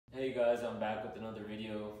Hey guys, I'm back with another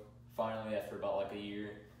video, finally after about like a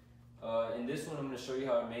year. In this one I'm going to show you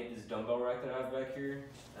how I made this dumbbell rack that I have back here.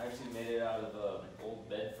 I actually made it out of old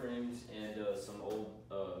bed frames and some old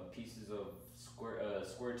pieces of square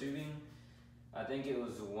tubing. I think it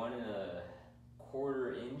was 1¼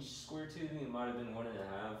 inch square tubing, it might have been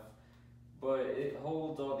 1½. But it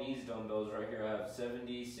holds all these dumbbells right here. I have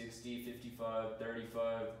 70, 60, 55,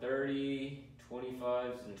 35, 30,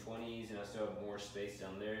 25s and 20s, and I still have more space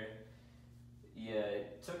down there. Yeah,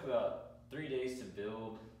 it took about 3 days to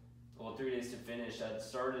build. Well, 3 days to finish. I'd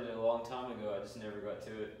started it a long time ago, I just never got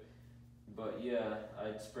to it. But yeah,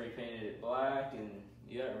 I spray painted it black, and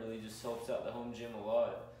yeah, it really just helps out the home gym a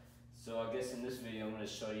lot. So I guess in this video I'm going to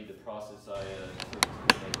show you the process I took to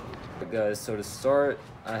make it. Guys, so to start,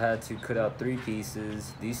 I had to cut out 3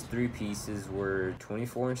 pieces. These 3 pieces were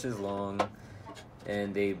 24 inches long,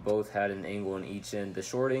 and they both had an angle on each end. The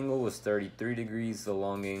short angle was 33 degrees, the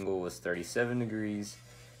long angle was 37 degrees,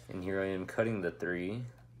 and here I am cutting the 3.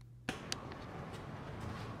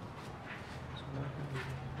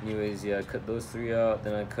 Anyways, yeah, I cut those 3 out,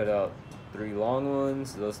 then I cut out 3 long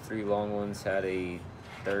ones. Those 3 long ones had a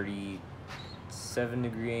 37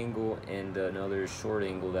 degree angle and another short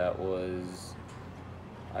angle that was,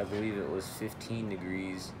 I believe it was 15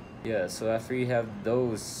 degrees. Yeah, so after you have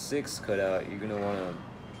those 6 cut out, you're gonna wanna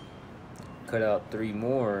cut out 3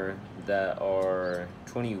 more that are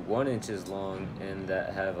 21 inches long and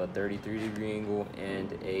that have a 33 degree angle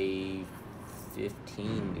and a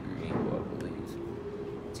 15 degree angle, I believe.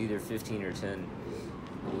 It's either 15 or 10.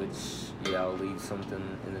 Which, yeah, I'll leave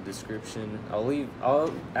something in the description.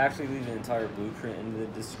 I'll actually leave an entire blueprint in the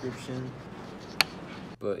description.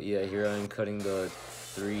 But yeah, here I'm cutting the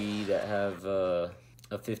 3 that have a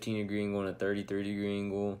 15 degree angle and a 33 degree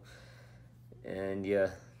angle. And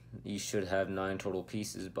yeah, you should have 9 total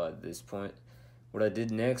pieces by this point. What I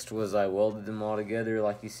did next was I welded them all together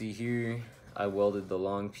like you see here. I welded the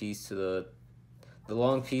long piece to the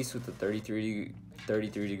long piece with the 33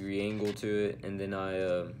 degree angle to it, and then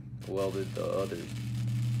I welded the other.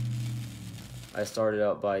 I started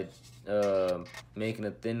out by making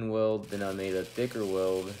a thin weld, then I made a thicker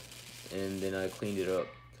weld, and then I cleaned it up.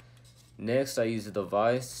 Next, I used the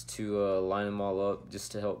vise to line them all up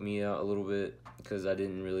just to help me out a little bit because I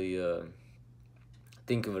didn't really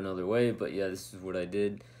think of another way, but yeah, this is what I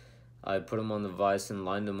did. I put them on the vise and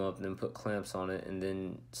lined them up and then put clamps on it, and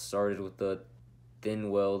then started with the thin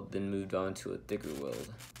weld, then moved on to a thicker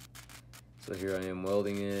weld. So here I am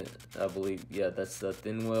welding it. I believe, yeah, that's the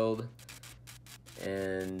thin weld.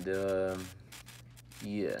 And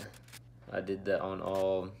yeah, I did that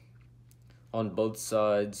on both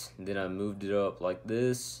sides. Then I moved it up like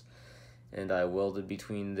this, and I welded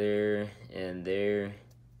between there and there.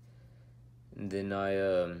 And then I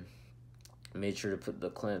made sure to put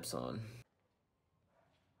the clamps on.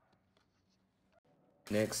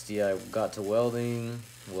 Next, yeah, I got to welding,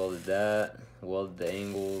 welded that, welded the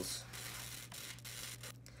angles,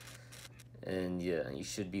 and yeah, you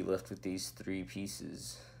should be left with these 3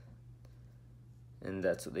 pieces, and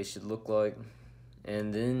that's what they should look like.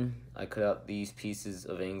 And then I cut out these pieces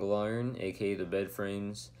of angle iron, aka the bed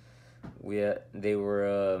frames. They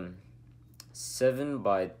were 7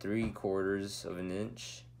 by 3/4 of an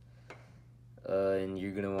inch, and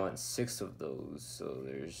you're gonna want 6 of those. So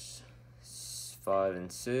there's 5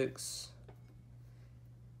 and 6,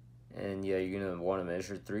 and yeah, you're gonna want to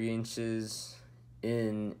measure 3 inches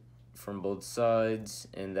in from both sides,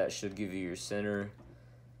 and that should give you your center.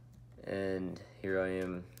 And here I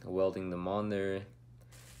am welding them on there.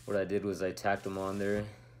 What I did was I tacked them on there,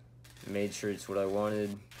 made sure it's what I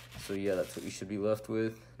wanted. So yeah, that's what you should be left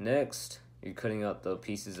with. Next, you're cutting out the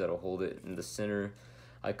pieces that'll hold it in the center.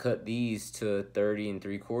 I cut these to 30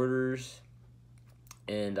 3/4.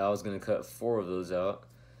 And I was gonna cut 4 of those out.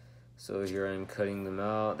 So here I'm cutting them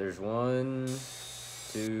out. There's 1,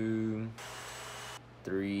 2,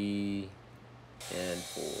 3, and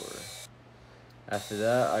 4. After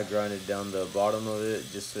that, I grinded down the bottom of it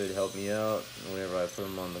just so it helped me out whenever I put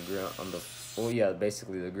them on the ground, well, yeah,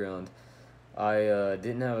 basically the ground. I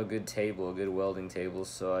didn't have a good table, a good welding table,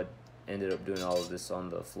 so I ended up doing all of this on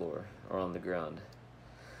the floor or on the ground.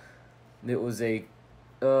 It was a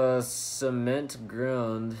cement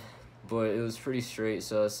ground, but it was pretty straight,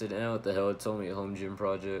 so I said, what the hell, it's only a home gym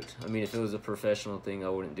project. I mean, if it was a professional thing, I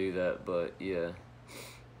wouldn't do that, but yeah.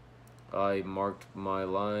 I marked my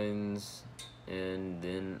lines, and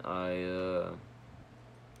then I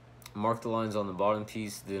marked the lines on the bottom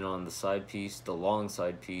piece, then on the side piece, the long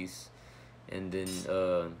side piece, and then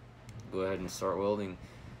go ahead and start welding.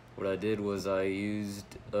 What I did was I used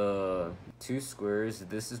 2 squares.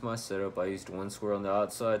 This is my setup. I used 1 square on the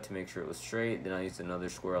outside to make sure it was straight. Then I used another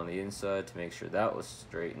square on the inside to make sure that was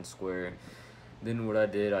straight and square. Then what I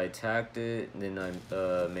did, I tacked it, and then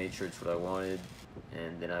I made sure it's what I wanted,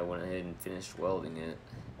 and then I went ahead and finished welding it.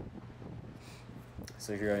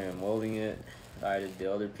 So here I am welding it. I added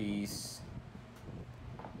the other piece,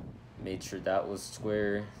 made sure that was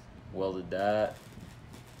square, welded that.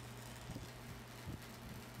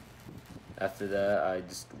 After that, I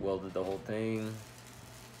just welded the whole thing.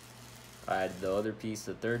 I added the other piece,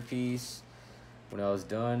 the third piece. When I was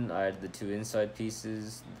done, I added the 2 inside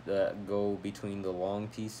pieces that go between the long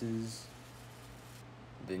pieces.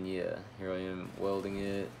 Then yeah, here I am welding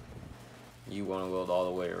it. You want to weld all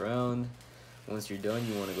the way around. Once you're done,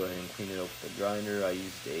 you want to go ahead and clean it up with the grinder. I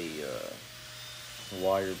used a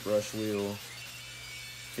wire brush wheel,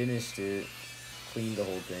 finished it, cleaned the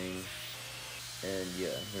whole thing. And yeah,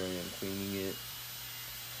 here I am cleaning it.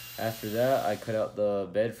 After that, I cut out the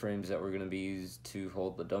bed frames that were going to be used to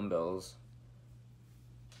hold the dumbbells.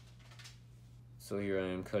 So here I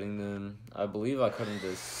am cutting them. I believe I cut them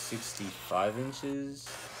to 65 inches.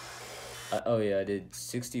 Oh yeah, I did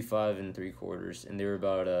 65 3/4, and they were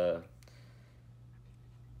about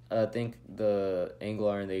I think the angle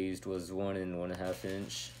iron they used was 1 1/2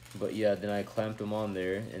 inch. But yeah, then I clamped them on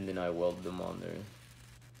there, and then I welded them on there.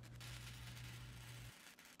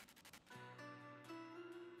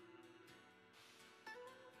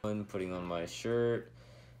 Putting on my shirt,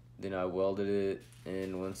 then I welded it,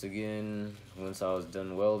 and once I was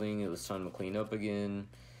done welding, it was time to clean up again,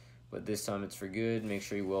 but this time it's for good. Make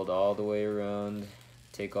sure you weld all the way around,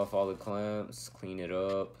 take off all the clamps, clean it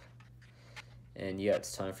up, and yeah,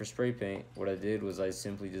 it's time for spray paint. What I did was I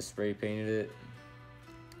simply just spray painted it.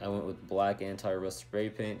 I went with black anti-rust spray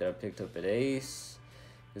paint that I picked up at Ace.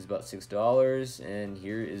 It was about $6, and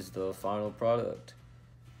here is the final product.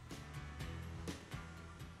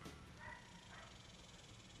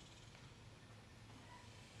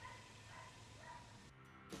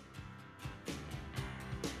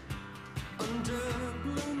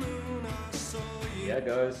 Yeah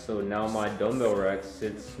guys, so now my dumbbell rack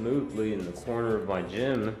sits smoothly in the corner of my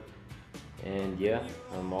gym, and yeah,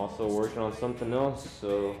 I'm also working on something else,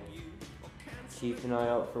 so keep an eye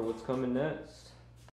out for what's coming next.